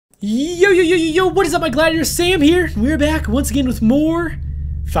Yo, what is up, my gladiator? Sam here. We're back once again with more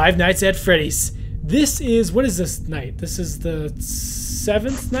Five Nights at Freddy's. This is, what is this night? This is the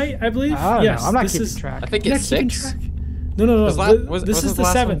 7th night, I believe? Yes, I'm not keeping track. I think it's 6. No. This is the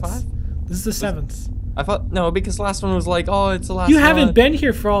 7th. This is the 7th. I thought, no, because last one was like, oh, it's the last one. You haven't been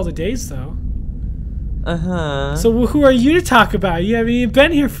here for all the days, though. Uh-huh. So who are you to talk about? You haven't even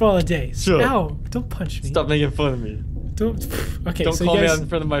been here for all the days. Sure. Ow, don't punch me. Stop making fun of me. Okay, don't so call you guys, me out in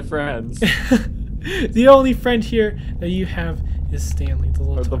front of my friends. The only friend here that you have is Stanley, the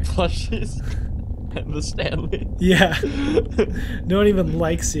little Or toy. the plushies. And the Stanley. Yeah. No one even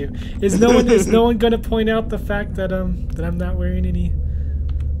likes you. Is no one gonna point out the fact that that I'm not wearing any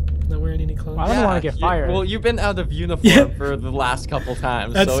clothes? Well, I don't want to get fired. Well, you've been out of uniform for the last couple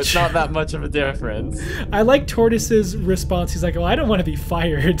times, That's so it's true. not that much of a difference. I like Taurtis's response. He's like, well, I don't want to be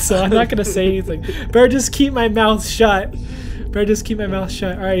fired, so I'm not gonna say anything. Better just keep my mouth shut. All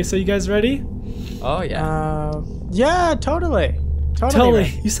right, so you guys ready? Oh yeah. Yeah, totally. Totally.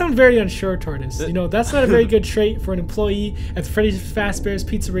 Right. You sound very unsure, Taurtis. You know, that's not a very good trait for an employee at the Freddy's Fazbear's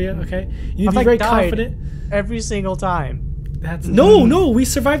Pizzeria, okay? You need to be very confident. Every single time. That's no, we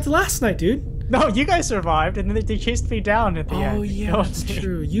survived the last night, dude. No, you guys survived, and then they chased me down at the end. Oh yeah, that's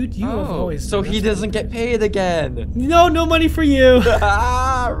true. You have always. So he doesn't get paid again. No money for you.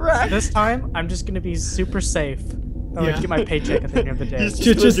 Right. This time, I'm just gonna be super safe. I'll get my paycheck at the end of the day.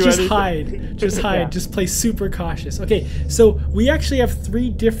 Just hide. Just play super cautious. Okay, so we actually have 3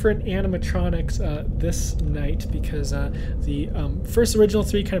 different animatronics this night because the first original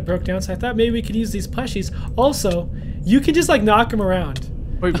 3 kind of broke down. So I thought maybe we could use these plushies. Also, you can just like knock them around.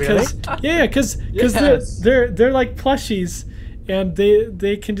 Wait, really? Yeah, because they're like plushies, and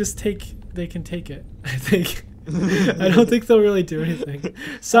they can just take it. I think. I don't think they'll really do anything.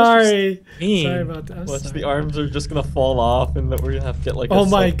 Sorry about that. Watch, the arms are just gonna fall off, and that we're gonna have to get like. Oh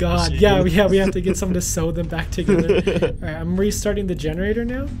my god! Yeah, we have to get someone to sew them back together. All right, I'm restarting the generator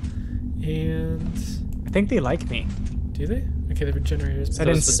now, and I think they like me. Do they? Okay, the generators. I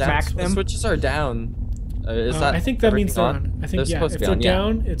didn't smack them. The switches are down. Is that? I think that means they're on. I think if they're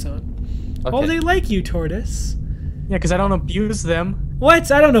down, it's on. Okay. Oh, they like you, Taurtis. Yeah, because I don't abuse them.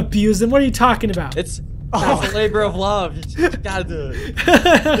 What? I don't abuse them. What are you talking about? It's a labor of love. You just gotta do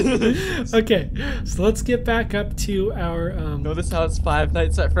it. Okay, so let's get back up to our. Notice how it's 5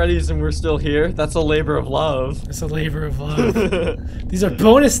 Nights at Freddy's and we're still here? That's a labor of love. It's a labor of love. These are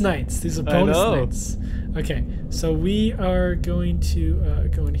bonus nights. Nights. Okay, so we are going to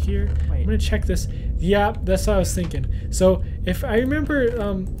go in here. Wait. I'm gonna check this. Yeah, that's what I was thinking. So if I remember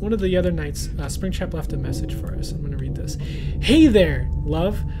one of the other nights, Springtrap left a message for us. I'm gonna read this. Hey there,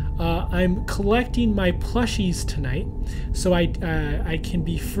 love. I'm collecting my plushies tonight, so I can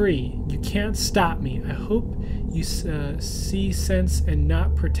be free. You can't stop me. I hope you see sense and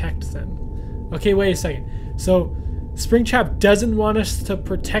not protect them. Okay, wait a second. So Springtrap doesn't want us to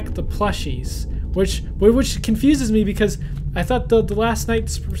protect the plushies, which confuses me because I thought the last night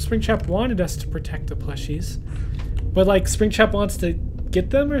Springtrap wanted us to protect the plushies, but like Springtrap wants to get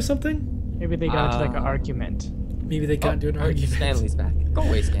them or something. Maybe they got into like an argument. Maybe they got into an argument. Stanley's back. Go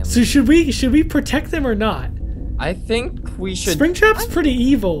away, Stanley. So should we protect them or not? I think we should. Springtrap's pretty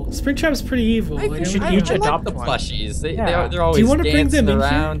evil. Springtrap's pretty evil. I think we should each adopt the one. plushies. They're always Do you want to bring them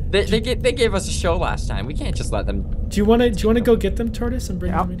around. in here? They gave us a show last time. We can't just let them. Do you want to go get them, Taurtis, and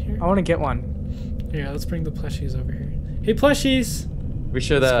bring them in here? I want to get one. Yeah, let's bring the plushies over here. Hey, plushies. We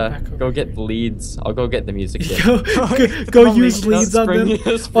should go get the leads. I'll go get the music. go use leads on them.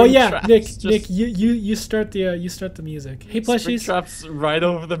 Oh yeah, Nick, just... you start the music. Hey, plushies. Springtrap's right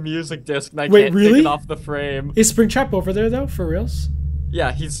over the music disc, and I Wait, can't really? take it off the frame. Is Springtrap over there though, for reals?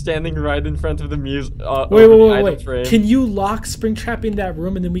 Yeah, he's standing right in front of the music. Wait. Frame. Can you lock Springtrap in that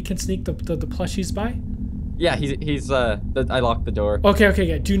room, and then we can sneak the plushies by? Yeah, I locked the door. Okay,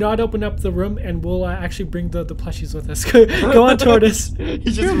 yeah. Do not open up the room, and we'll actually bring the plushies with us. Go on, Taurtis.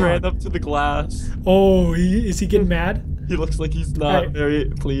 He just ran up to the glass. Oh, is he getting mad? He looks like he's not very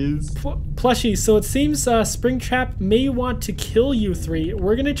pleased. Plushies, so it seems Springtrap may want to kill you 3.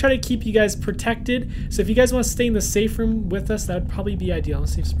 We're going to try to keep you guys protected. So if you guys want to stay in the safe room with us, that would probably be ideal.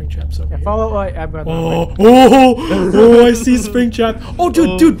 Let's see if Springtrap's over here. Follow I'm going I see Springtrap. Oh,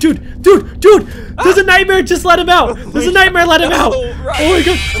 dude. There's a nightmare. Just let him out. There's a nightmare. Let him out. Right. Oh my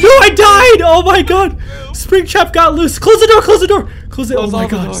god. No, I died. Oh my god. Springtrap got loose. Close the door. Close it. Oh my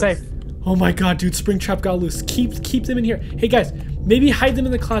god. Safe. Oh my god, dude, Springtrap got loose. Keep them in here. Hey guys, maybe hide them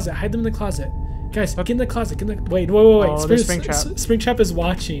in the closet. Guys, get in the closet. Wait. Oh, Springtrap is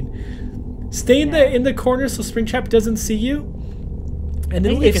watching. Stay in the corner so Springtrap doesn't see you. And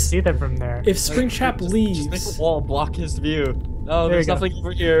then you can see them from there. If Springtrap leaves, just make a wall block his view. Oh, there's nothing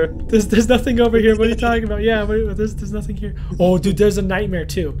over here. There's nothing over here. What are you talking about? Yeah, there's nothing here. Oh, dude, there's a nightmare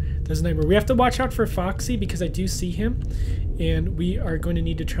too. There's a nightmare. We have to watch out for Foxy because I do see him, and we are going to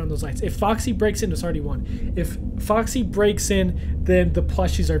need to turn on those lights. If Foxy breaks in, it's already won. If Foxy breaks in, then the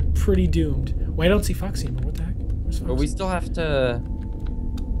plushies are pretty doomed. Wait, I don't see Foxy anymore. What the heck? Where's Foxy? But we still have to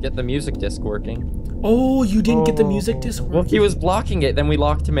get the music disc working. Oh, you didn't get the music disc working? Well, he was blocking it, then we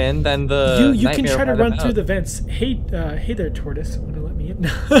locked him in, then the You can try to run through the vents. Hey there, Tortoise. Wanna let me in?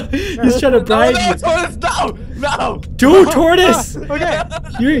 He's trying to bribe you. Tortoise, no! Dude, Tortoise! Okay.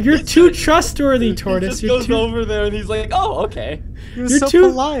 You're too trustworthy, Tortoise. He just goes over there and he's like, oh, okay. You're so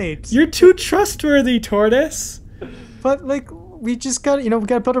polite. You're too trustworthy, Tortoise. But like, we just got, we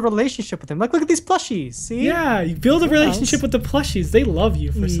gotta build a relationship with him. Like, look at these plushies. See? Yeah, you build a relationship with the plushies. They love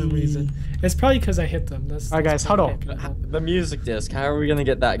you for some reason. It's probably because I hit them. That's Alright, guys, hold on. The music disc. How are we gonna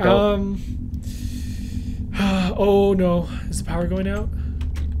get that going? Oh no, is the power going out?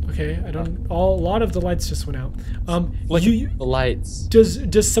 Okay, I don't. A lot of the lights just went out. The lights.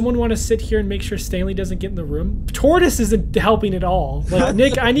 Does someone want to sit here and make sure Stanley doesn't get in the room? Tortoise isn't helping at all. Like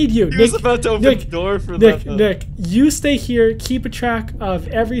Nick, I need you. He was about to open the door for that. Nick, you stay here. Keep a track of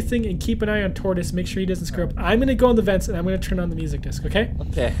everything and keep an eye on Tortoise. Make sure he doesn't screw up. I'm gonna go in the vents and I'm gonna turn on the music disc. Okay?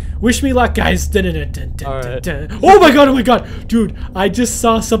 Okay. Wish me luck, guys. Dun, dun, dun, dun, All dun, right. dun. Oh my god, dude! I just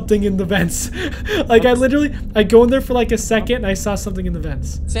saw something in the vents. Like I go in there for like a second and I saw something in the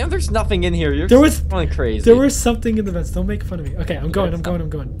vents. Sam, there's nothing in here. You're going crazy. There was something in the vents. Don't make fun of me. Okay, I'm going.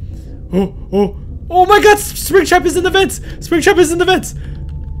 Oh my god! Springtrap is in the vents! Springtrap is in the vents!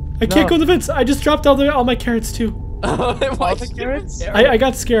 I can't go in the vents. I just dropped all my carrots too. Why the carrots? I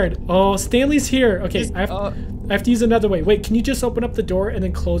got scared. Oh, Stanley's here. Okay, I have to use another way. Wait, can you just open up the door and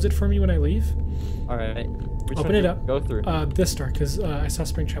then close it for me when I leave? Alright. Open it up. Go through. This door, because I saw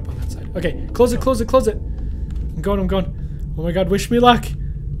Springtrap on that side. Okay, close it. I'm going. Oh my god, wish me luck.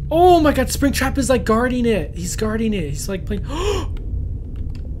 Oh my god, Springtrap is like guarding it. He's guarding it. He's like playing.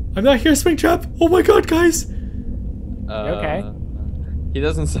 I'm not here, Springtrap. Oh my god, guys. Okay. He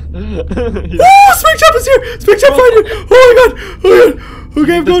doesn't. Oh, Springtrap is here. Springtrap, find me. Oh my god.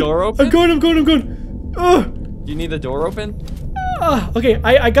 Okay, I'm going. Do you need the door open? Okay,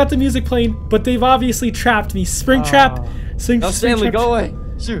 I got the music playing, but they've obviously trapped me. Springtrap. No, Stanley, go away.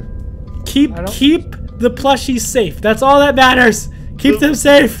 Shoot. Keep the plushies safe. That's all that matters. Keep them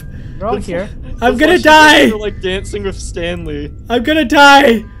safe. We're all here. I'm gonna die. You're like dancing with Stanley. I'm gonna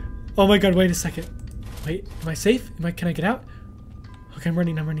die. Oh my god, wait a second. Wait, am I safe? Can I get out? Okay, I'm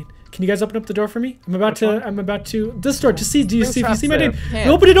running. Can you guys open up the door for me? I'm about to this door. Just see, do you see my name?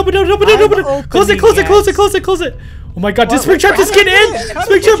 Open it. Close it. Oh my god, did Springtrap just get in?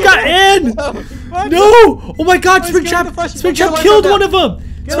 Springtrap got in. No. Oh my god, Springtrap killed one of them.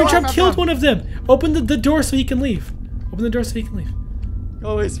 Springtrap killed one of them. Open the door so he can leave. Go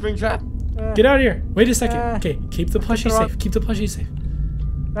away, Springtrap. Get out of here. Wait a second. Okay, keep the plushie safe.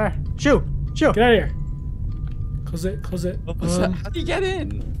 There. Shoo. Get out of here. Close it. How do you get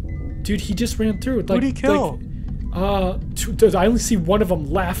in? Dude, he just ran through. Like, who'd he kill? I only see one of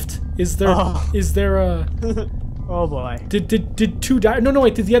them left. Is there a... Oh boy. Did two die? No,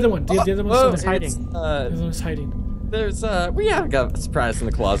 wait, did the other one? The other one's hiding. The other one's hiding. There's, we have got a surprise in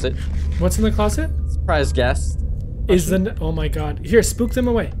the closet. What's in the closet? Surprise guest. Oh my god. Here, spook them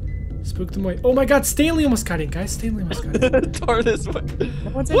away. Oh my god, Stanley almost got in, guys. Tortoise, what?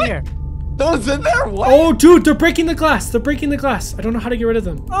 No one's in here. No one's in there? What? Oh, dude, they're breaking the glass. I don't know how to get rid of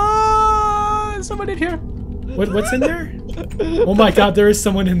them. Someone in here. What's in there? Oh my god, there is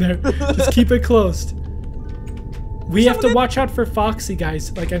someone in there. Just keep it closed. We have to watch out for Foxy,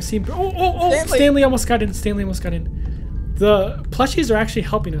 guys. Like I've seen. Oh! Stanley almost got in. The plushies are actually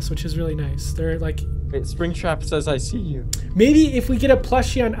helping us, which is really nice. They're like. Wait, Springtrap says I see you. Maybe if we get a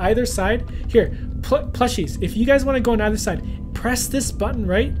plushie on either side. Here, plushies. If you guys want to go on either side, press this button,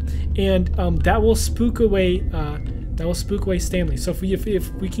 right? And that will spook away. Stanley. So if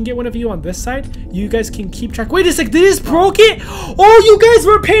we can get one of you on this side, you guys can keep track. Wait a sec, they just broke it? Oh, you guys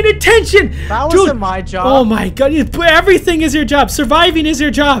were paying attention. That wasn't my job. Oh my god, everything is your job. Surviving is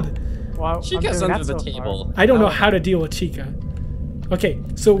your job. Well, Chica's under the table. I don't know how to deal with Chica. Okay,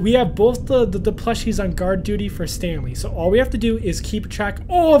 so we have both the plushies on guard duty for Stanley. So all we have to do is keep track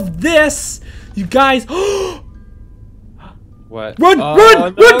of this. You guys. What? Run,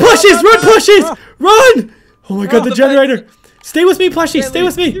 plushies, run! Oh my god, the generator. Stay with me, plushie. Stay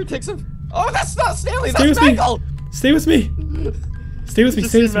with me. Take some. Oh, that's not Stanley. That's Mangle. Stay with me. Stay with me.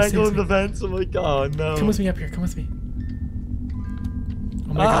 Mangle in the vents. I'm like, oh no. Come with me up here. Come with me.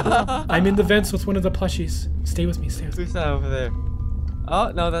 Oh my god. I'm in the vents with one of the plushies. Stay with me. Who's that over there?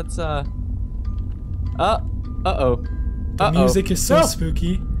 Oh no, that's uh-oh. The music is so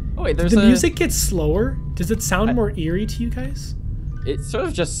spooky. Oh wait, Did the music get slower? Does it sound more eerie to you guys? It sort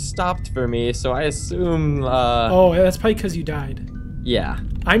of just stopped for me, so I assume. Oh, that's probably because you died. Yeah.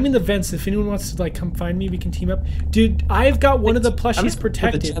 I'm in the vents. If anyone wants to like come find me, we can team up. Dude, I've got one of the plushies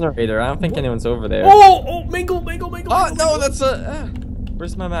protected. The generator. I don't think anyone's over there. Oh, Mangle. Oh no, that's a.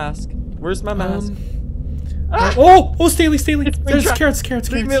 Where's my mask? Where's my mask? Oh, Stanley. There's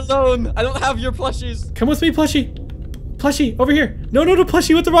carrots. Leave me alone. I don't have your plushies. Come with me, plushie. Plushie, over here. No, plushie.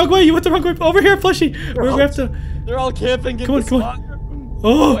 You went the wrong way. Over here, plushie. We have to. They're all camping. Come on.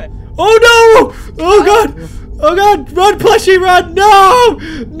 Oh no! Oh god! Run, plushie, run! No!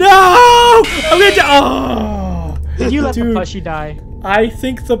 I'm gonna die. Oh! Did you let the plushie die? I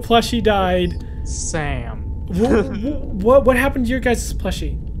think the plushie died. Sam. What happened to your guys'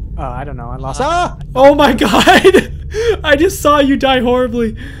 plushie? I don't know. I lost. Oh my god! I just saw you die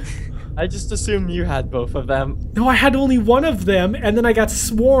horribly. I just assumed you had both of them. No, I had only one of them, and then I got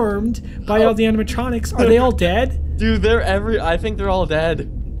swarmed by all the animatronics. Are they all dead? Dude, I think they're all dead.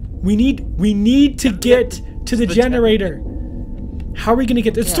 We need to get to the generator. How are we gonna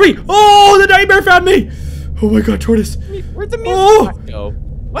get this? 3! Oh, the nightmare found me! Oh my god, tortoise. Where'd the music go?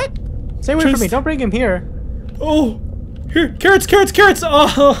 What? Stay away from me. Don't bring him here. Oh, here, carrots!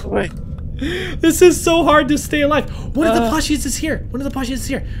 Oh, wait. This is so hard to stay alive. One of the plushies is here.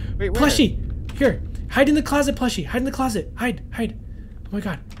 Wait, where? Plushie, here. Hide in the closet, plushie. Hide in the closet. Hide. Oh my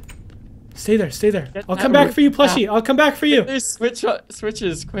god. Stay there. I'll come back for you, plushie. I'll come back for you. There's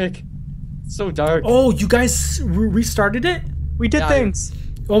switches, quick. It's so dark. Oh, you guys restarted it? We did things.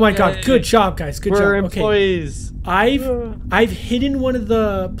 Oh my god, good job, guys. Good job. We're employees. I've hidden one of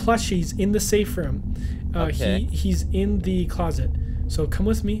the plushies in the safe room. He's in the closet. So come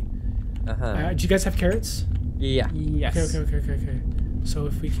with me. Do you guys have carrots? Yeah. Yes. Okay. So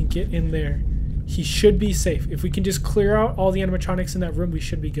if we can get in there, he should be safe. If we can just clear out all the animatronics in that room, we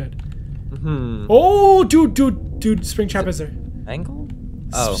should be good. Oh, dude, Springtrap is there. Mangle?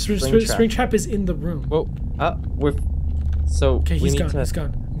 Oh, Springtrap is in the room. Whoa. So okay, he's gone. To... He's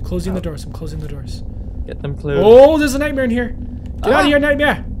gone. I'm closing the doors. Get them closed. Oh, there's a nightmare in here. Get out of here,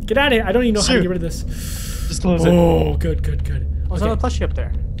 nightmare. Get out of here. I don't even know how to get rid of this. Just close it. Oh, good. There's another plushie up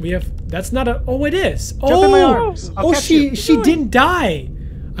there. We have. That's not a. Oh, it is. Jump in my arms. She didn't die.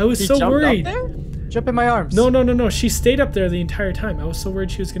 I was so worried. Up there? Jump in my arms. No. She stayed up there the entire time. I was so worried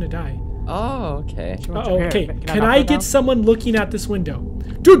she was gonna die. Oh, okay. Okay. Can I get someone looking at this window?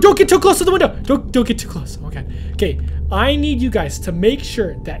 Dude, don't get too close to the window. Don't get too close. Okay. I need you guys to make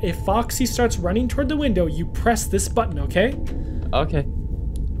sure that if Foxy starts running toward the window, you press this button. Okay. Okay.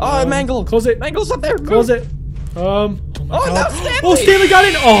 Oh, Mangle. Close it. Mangle's up there. Close it. Oh my god. Stanley! Oh, Stanley got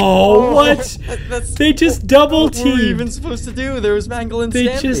in! Oh, what? They just double teamed. What were we even supposed to do? There was Mangle and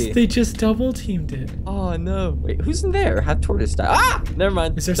Stanley. They just double teamed it. Oh no. Wait, who's in there? How tortoise died? Ah! Never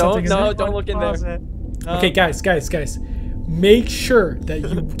mind. Is there something in there? Don't look in there. Okay, guys. Make sure that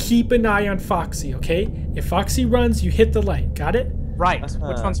you keep an eye on Foxy, okay? If Foxy runs, you hit the light. Got it? Right.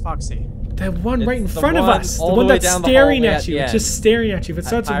 Which one's Foxy? That one right in front of us. The one that's staring at you. It's just staring at you.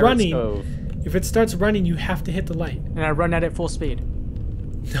 If it starts running, you have to hit the light. And I run at it full speed.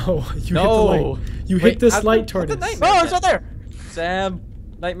 No, you hit the light. You hit this light tortoise. Oh, it's right there. Sam,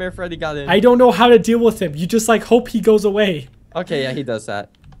 Nightmare Freddy got in. I don't know how to deal with him. You just like hope he goes away. Okay, yeah, he does that.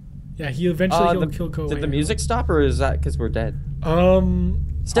 Yeah, he eventually he'll go away. Did the music stop, or is that because we're dead?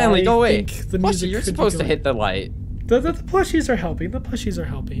 Stanley, go away. Plushie, you're supposed to hit the light. The plushies are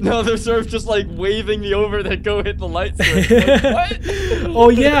helping. No, they're sort of just like waving me over to go hit the light switch. Like, what? Oh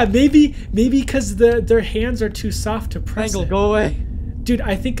yeah, maybe because their hands are too soft to press Mangle, it. go away. Dude,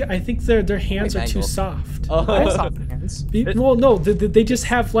 I think their hands are too soft. I have soft hands. Well, no, they just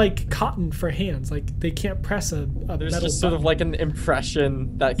have like cotton for hands. Like they can't press a There's metal just sort of button. like an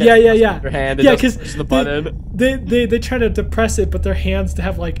impression that gets yeah. your hand. Yeah, because the button. They try to depress it, but their hands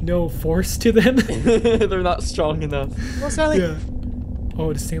have like no force to them. They're not strong enough. Well, Stanley. Yeah.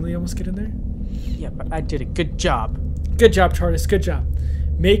 Oh, did Stanley almost get in there? Yeah, but I did a good job. Good job, Tortoise. Good job.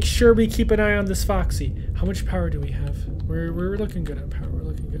 Make sure we keep an eye on this Foxy. How much power do we have? We're looking good on power. We're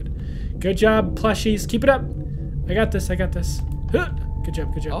looking good. Good job, plushies. Keep it up. I got this. Huh. Good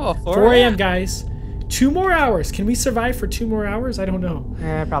job. Oh, 4 a.m. guys. 2 more hours. Can we survive for 2 more hours? I don't know.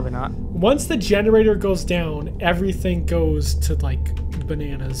 Probably not. Once the generator goes down, everything goes to like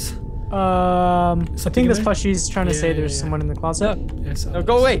bananas. I think this plushie's trying to say there's someone in the closet. No,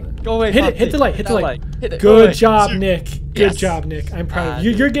 go away. Hit the light. Hit the light. Hit it. Good job, Nick. Good job, Nick. I'm proud of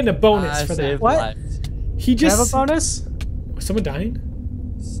you. You're getting a bonus for that. What? He just have a bonus? Was someone dying?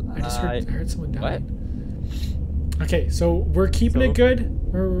 I just heard someone dying. What? Okay, so we're keeping it good.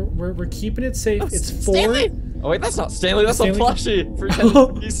 We're keeping it safe. It's 4. Stanley! Oh wait, that's not Stanley. That's Stanley? a plushie. Pretend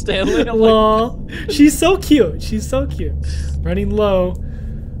to be Stanley. I'm like, Lol. She's so cute. She's so cute. Running low.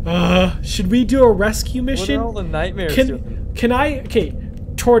 Should we do a rescue what mission? are all the nightmares? Can I? Okay,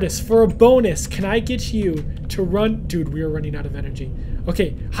 Tortoise. For a bonus, can I get you to run? Dude, we are running out of energy.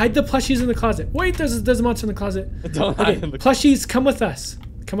 Okay, hide the plushies in the closet. Wait, there's a monster in the closet. Don't Okay, hide in the plushies, come with us.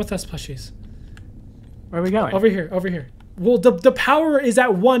 Come with us, plushies. Where are we going? Over here, over here. Well, the power is at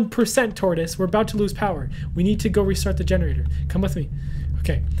 1%, Tortoise. We're about to lose power. We need to go restart the generator. Come with me.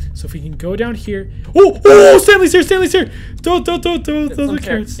 Okay, so if we can go down here. Oh, Stanley's here, Stanley's here. Throw the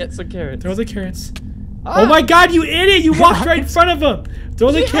carrots. Get some carrots. Throw the carrots. Ah. Oh my God, you idiot! You walked right in front of him.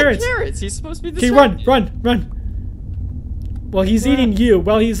 Throw the carrots. He's supposed to be Okay, run. Well, he's eating you.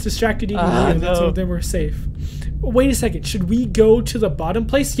 Well, he's distracted eating you. No. So then we're safe. Wait a second. Should we go to the bottom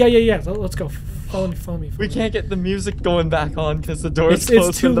place? Yeah. Let's go. Follow me. We can't get the music going back on because the door is It's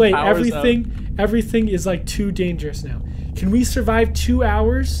closed. too and the late. power's out. Everything is like too dangerous now. Can we survive 2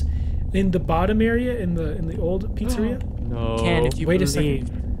 hours in the bottom area in the old pizzeria? No. Can if you Wait a believe.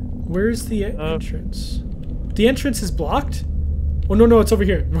 second. Where's the entrance? The entrance is blocked? Oh no, it's over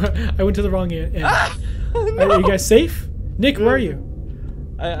here. I went to the wrong end. No. Are you guys safe? Nick, where are you?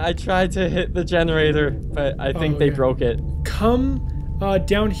 I tried to hit the generator, but I think they broke it. Come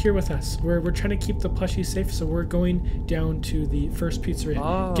down here with us. We're trying to keep the plushies safe, so we're going down to the first pizzeria.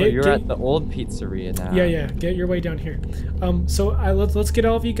 Oh, you're at the old pizzeria now. Yeah. Get your way down here. So let's get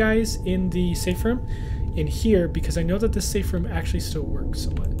all of you guys in the safe room in here because I know that this safe room actually still works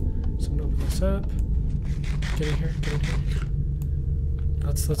somewhat. So I'm gonna open this up. Get in here.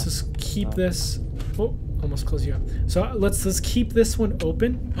 Let's just keep this. Oh, almost close you up. So let's keep this one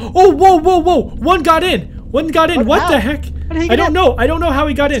open. Oh, whoa! One got in. What the heck? I don't know. I don't know how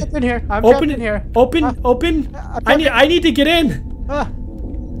he got in. I'm in here. I'm Open in here. Open. I need to get in.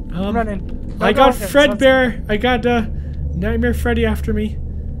 I'm running. I got Fredbear. I got Nightmare Freddy after me.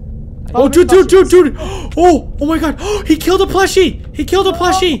 Oh, dude! Oh my God! He killed a plushie.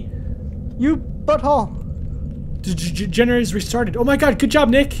 You butthole. Generator's restarted. Oh my God! Good job,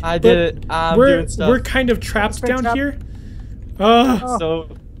 Nick. I did it. I'm doing stuff. We're kind of trapped down here.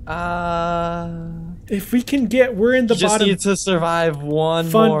 If we can get, we're in the just bottom. need to survive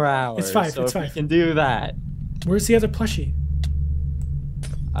one more hour. It's fine. So if we can do that. Where's the other plushie?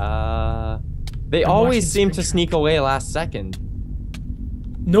 They always seem to sneak away last second.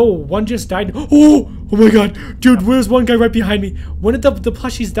 No, one just died. Oh my God, dude! Where's one guy right behind me? One of the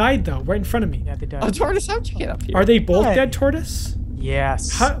plushies died though, right in front of me. Yeah, they died. Oh, Tortoise, how'd you get up here? Are they both dead, Tortoise?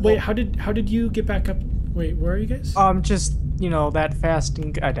 Yes. How did you get back up? Wait, where are you guys? Just that fast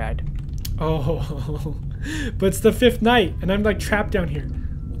and I died. Oh, but it's the 5th night, and I'm like trapped down here.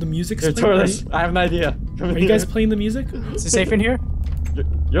 The music's playing. Tortoise, I have an idea. Are you guys playing the music? Is it safe in here?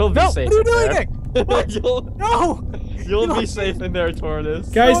 You'll be safe. What are you doing, Nick? No! You'll be safe in there, Tortoise.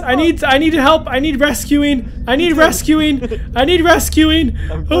 Guys, I need help. I need rescuing.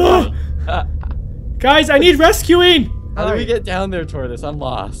 Oh. Guys, I need rescuing. How do we get down there, Tortoise? I'm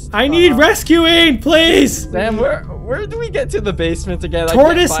lost. I need rescuing, please. Sam, where do we get to the basement again?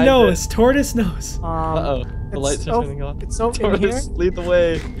 Tortoise knows. Tortoise knows. Uh-oh. The lights are turning off. It's over in here. Tortoise, lead the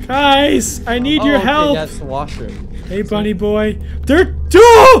way. Guys, I need your help. That's the washroom. Hey, bunny boy.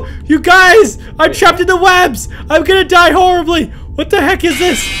 You guys! I'm trapped in the webs. I'm gonna die horribly. What the heck is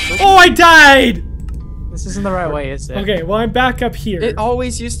this? Oh, I died. This isn't the right way, is it? Okay, well, I'm back up here. It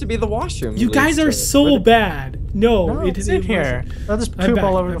always used to be the washroom. You guys are so bad. No, it's in here. I'll just poop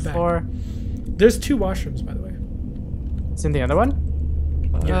all over the floor. There's 2 washrooms, by the way. It's in the other one?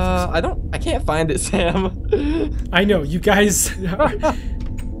 I can't find it, Sam. I know, you guys.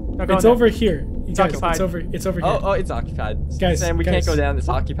 It's over here. It's occupied. It's over here. Oh, it's occupied. Guys, Sam, we can't go down. It's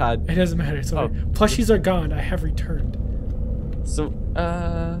occupied. It doesn't matter. It's over. Plushies are gone. I have returned. So,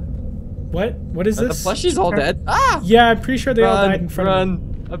 What is this? The plushie's all dead. Ah! Yeah, I'm pretty sure they all died in front of me.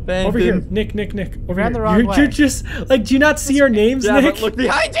 Abandoned. Over here, Nick. Over Ran here. the wrong way. You're just like, do you not see our names, Yeah, Nick? but look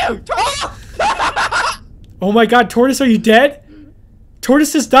behind you. Oh my God, Tortoise, are you dead?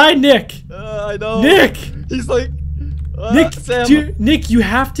 Tortoise just died, Nick. I know. Nick. He's like. Nick, Sam. Nick, you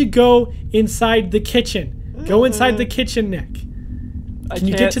have to go inside the kitchen. Go inside the kitchen, Nick. Can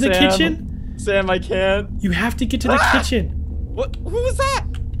you get to the kitchen? Sam, I can't. You have to get to the kitchen. What? Who was that?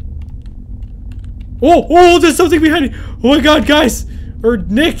 Oh, there's something behind me. Oh my God, guys. Or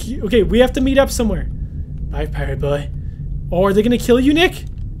Nick. Okay, we have to meet up somewhere. Bye, pirate boy. Oh, are they gonna kill you, Nick?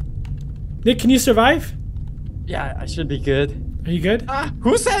 Nick, can you survive? Yeah, I should be good. Are you good?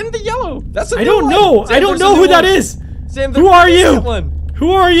 Who's that in the yellow? That's a I new don't one. know. Sam, I don't there's a know new who that one. is. Sam, who are you? One.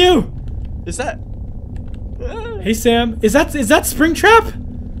 Who are you? Is that? Hey Sam, is that Springtrap?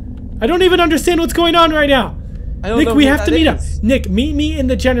 I don't even understand what's going on right now. I don't Nick, know we who have to that meet up. is. Nick, meet me in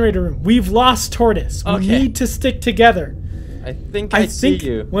the generator room. We've lost Tortoise. We Okay. need to stick together. I think I see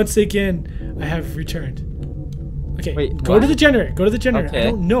you. Once again, I have returned. Okay, Wait, go what? to the generator. Go to the generator. Okay.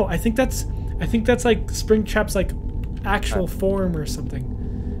 I don't know. I think that's like Springtrap's like actual form or something.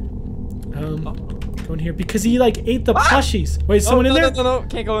 Go in here because he like ate the plushies. Wait, is someone in there? No,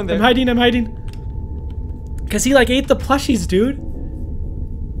 can't go in there. I'm hiding. Because he like ate the plushies, dude.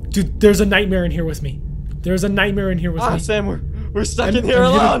 Dude, there's a nightmare in here with me. There's a nightmare in here with me. Sam, we're stuck in here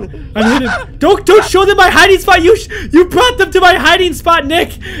alone. I'm hidden. Don't show them my hiding spot. You brought them to my hiding spot,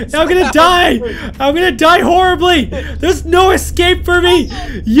 Nick. And I'm gonna die. I'm gonna die horribly. There's no escape for me.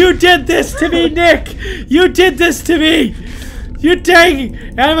 You did this to me, Nick. You did this to me. You dang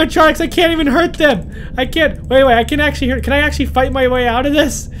animatronics. I can't even hurt them. I can't. Wait. I can actually hurt. Can I actually fight my way out of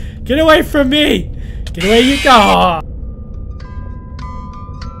this? Get away from me. Get away, you. Oh.